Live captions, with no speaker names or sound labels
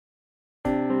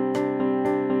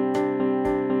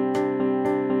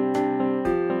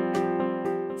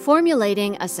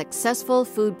Formulating a successful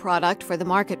food product for the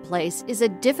marketplace is a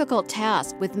difficult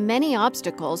task with many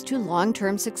obstacles to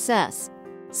long-term success.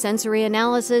 Sensory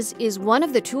analysis is one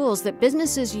of the tools that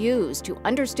businesses use to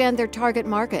understand their target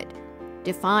market,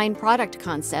 define product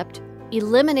concept,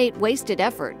 eliminate wasted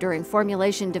effort during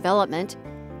formulation development,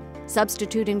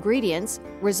 substitute ingredients,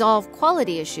 resolve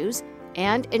quality issues,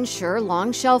 and ensure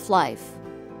long shelf life.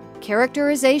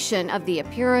 Characterization of the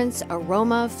appearance,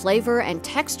 aroma, flavor, and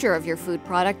texture of your food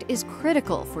product is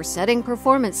critical for setting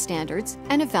performance standards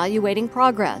and evaluating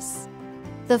progress.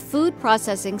 The Food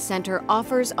Processing Center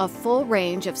offers a full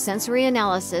range of sensory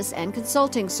analysis and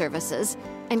consulting services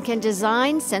and can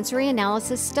design sensory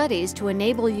analysis studies to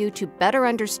enable you to better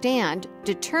understand,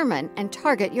 determine, and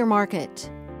target your market.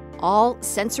 All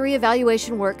sensory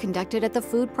evaluation work conducted at the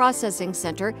Food Processing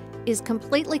Center is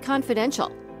completely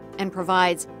confidential and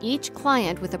provides each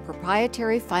client with a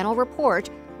proprietary final report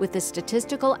with the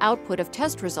statistical output of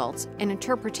test results and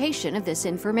interpretation of this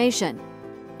information.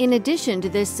 In addition to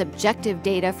this subjective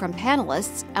data from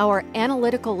panelists, our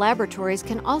analytical laboratories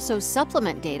can also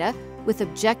supplement data with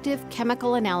objective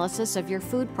chemical analysis of your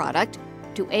food product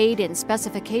to aid in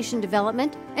specification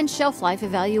development and shelf life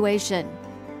evaluation.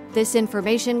 This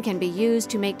information can be used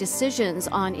to make decisions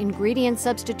on ingredient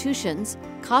substitutions,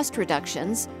 cost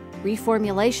reductions,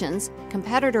 reformulations,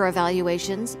 competitor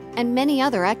evaluations, and many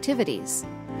other activities.